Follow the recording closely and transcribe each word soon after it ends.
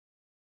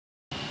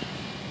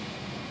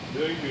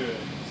Very good.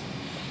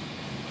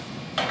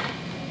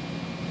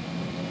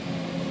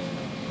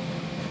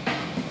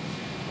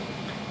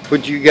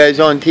 Put you guys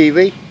on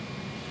TV?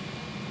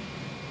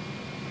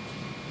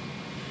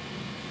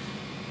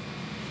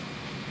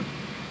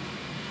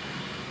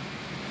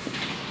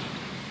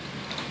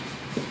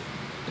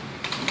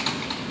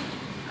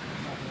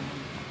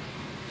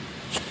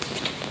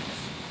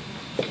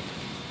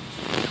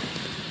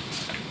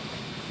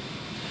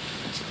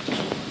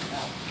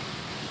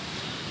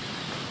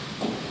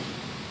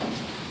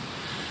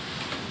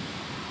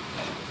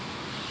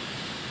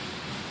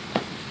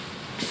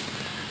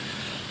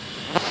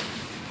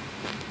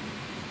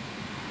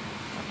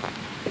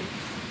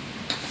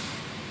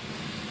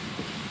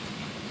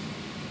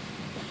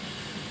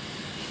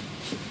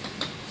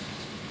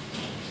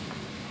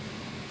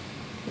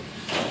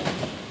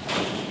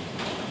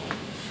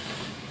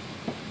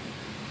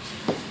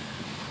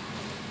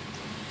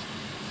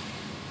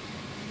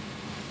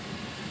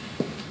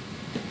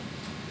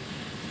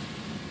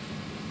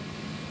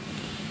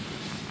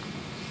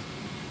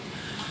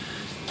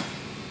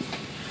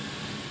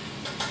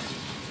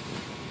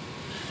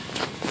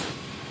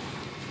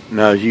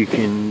 Now, as you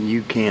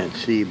can't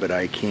see, but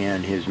I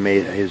can. His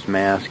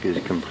mask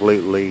is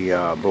completely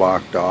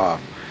blocked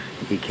off.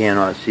 He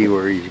cannot see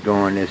where he's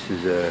going. This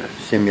is a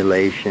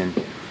simulation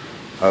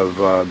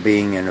of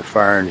being in a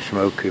fire and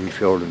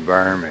smoke-filled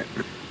environment.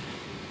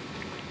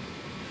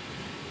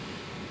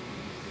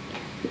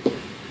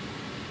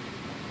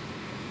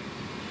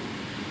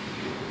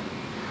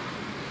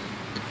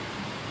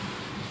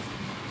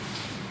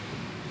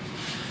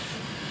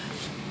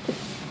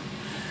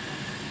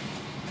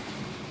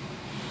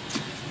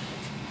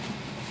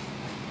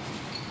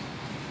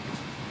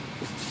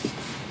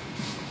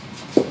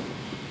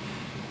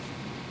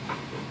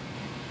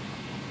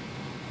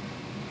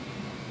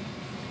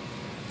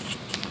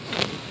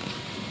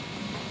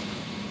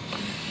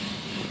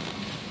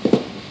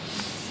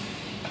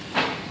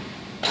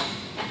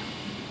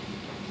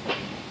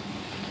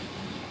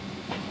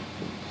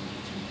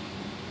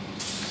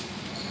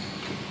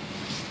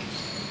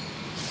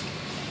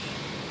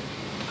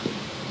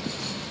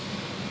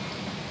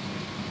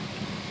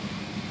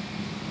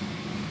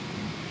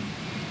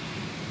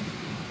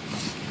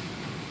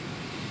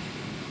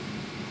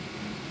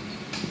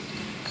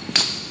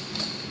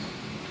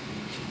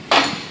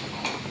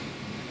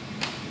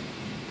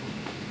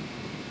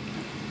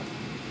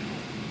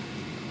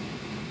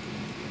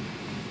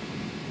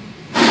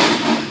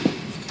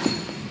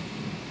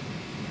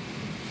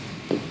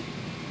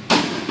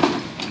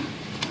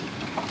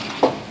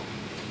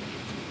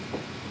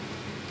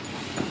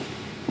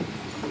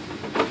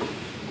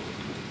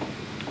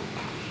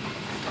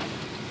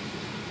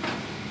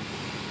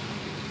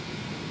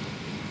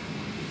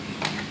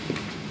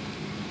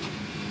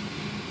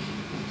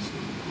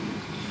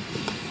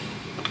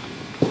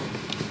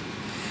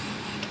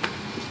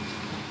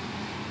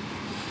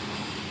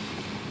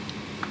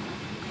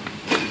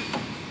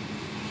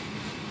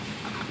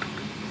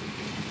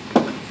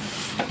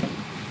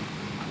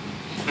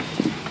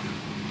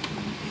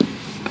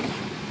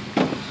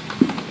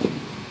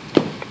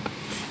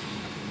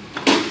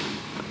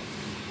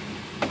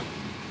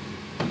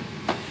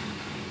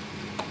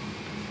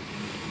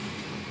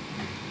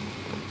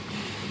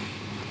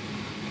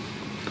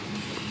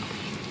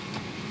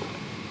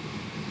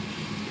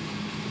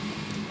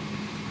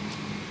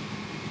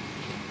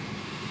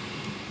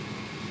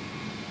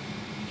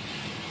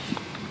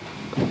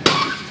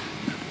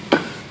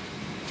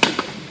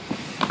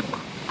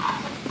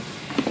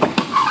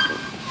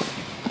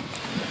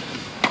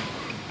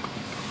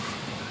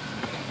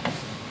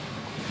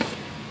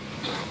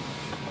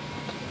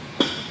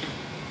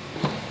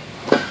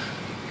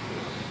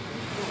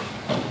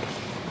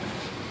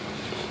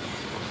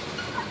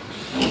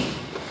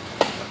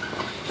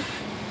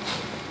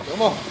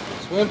 Come on,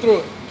 swim through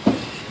it.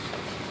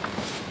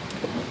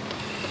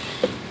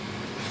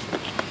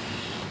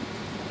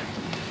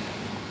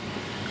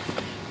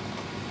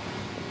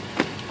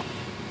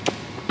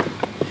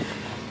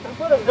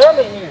 Put a gun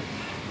in here.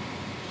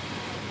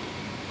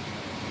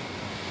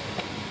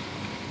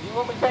 You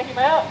want me to take him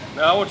out?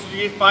 Now I want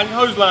you to find your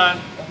hose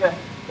line. Okay.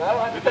 So I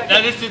don't have to take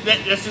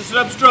it. That's just an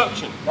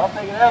obstruction. I'll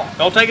take it out.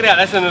 Don't take it out.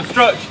 That's an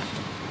obstruction.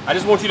 I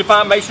just want you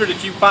to make sure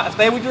that you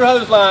stay with your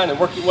hose line and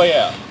work your way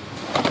out.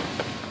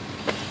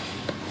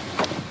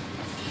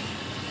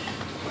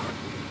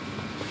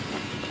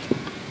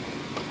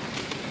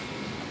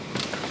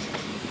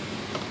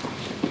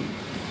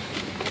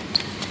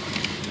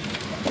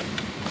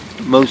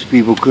 Most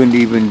people couldn't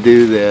even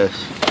do this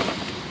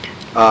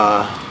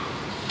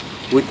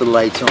with the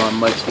lights on,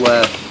 much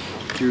less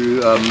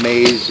through a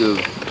maze of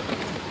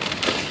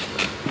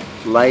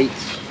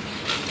lights,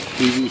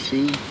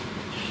 PVC.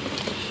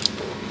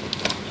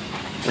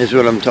 That's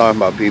what I'm talking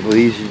about, people.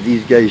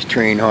 These guys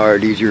train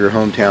hard. These are your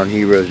hometown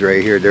heroes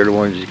right here. They're the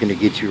ones that's going to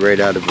get you right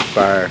out of the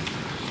fire.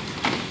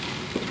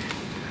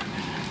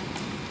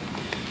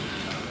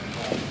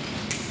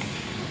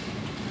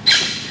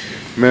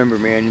 Remember,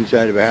 man,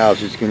 inside of a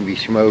house it's going to be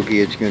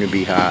smoky, it's going to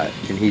be hot,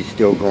 and he's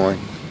still going.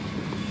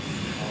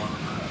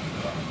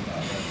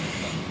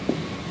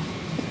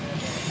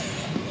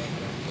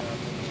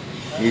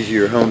 These are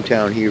your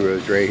hometown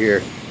heroes right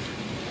here.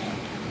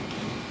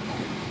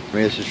 I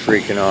mean, this is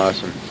freaking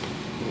awesome.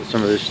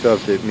 Some of the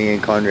stuff that me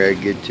and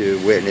Conrad get to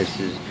witness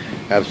is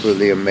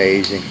absolutely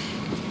amazing.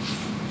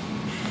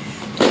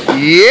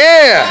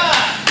 Yeah!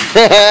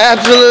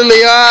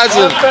 Absolutely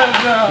awesome.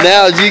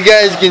 Now, as you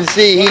guys can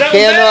see, he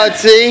cannot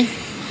see.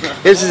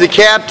 This is the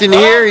captain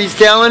here, he's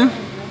telling.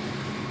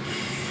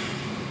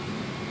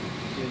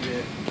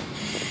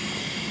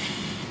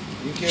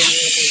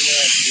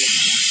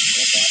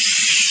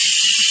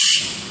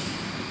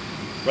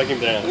 Break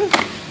him down.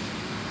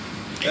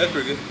 That's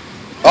pretty good.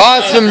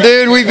 Awesome,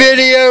 dude. We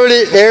videoed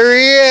it. There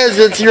he is.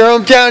 It's your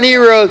hometown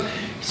hero.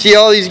 See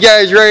all these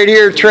guys right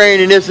here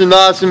training. This is an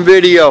awesome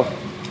video.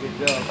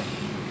 Good job.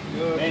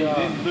 Good man, job.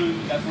 You didn't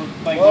lose. That's what the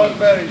thing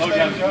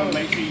was.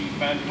 Make sure you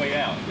find your way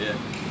out. Yeah.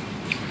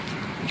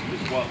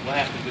 This is what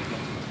happens if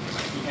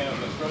you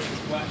have a structure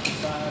flat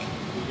inside.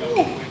 You go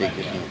all the way back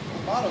down.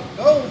 A lot of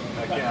gold.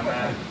 Yeah,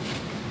 man.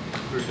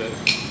 Appreciate it.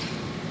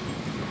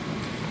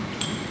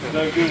 It's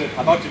no good.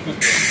 I thought you could.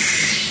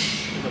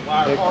 There's a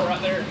wire part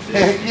right there.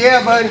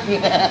 Yeah, buddy.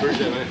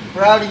 Appreciate it, man.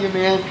 Proud of you,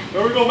 man.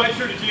 But we're going to make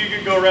sure that you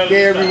can go around.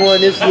 Okay,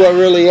 everyone, this is what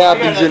really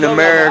happens in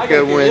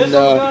America when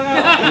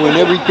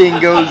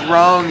everything goes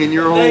wrong and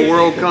your whole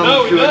world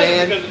comes to an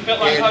end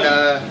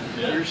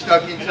and you're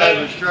stuck inside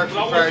of a structure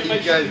fire.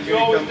 These guys are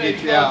going to come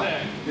get you out.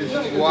 This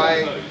is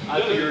why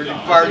your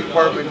fire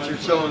departments are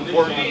so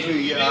important to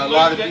you. A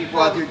lot of people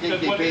out there think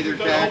they pay their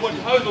taxes.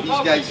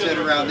 These guys sit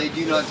around. They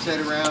do not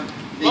sit around.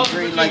 They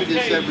train like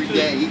this every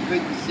day. He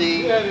couldn't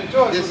see.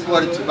 This is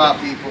what it's about,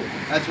 people.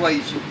 That's why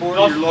you support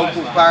your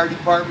local fire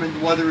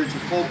department, whether it's a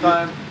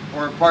full-time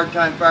or a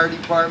part-time fire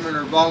department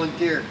or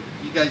volunteer.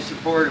 You guys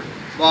support them.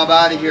 Bob,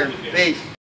 out of here. Peace.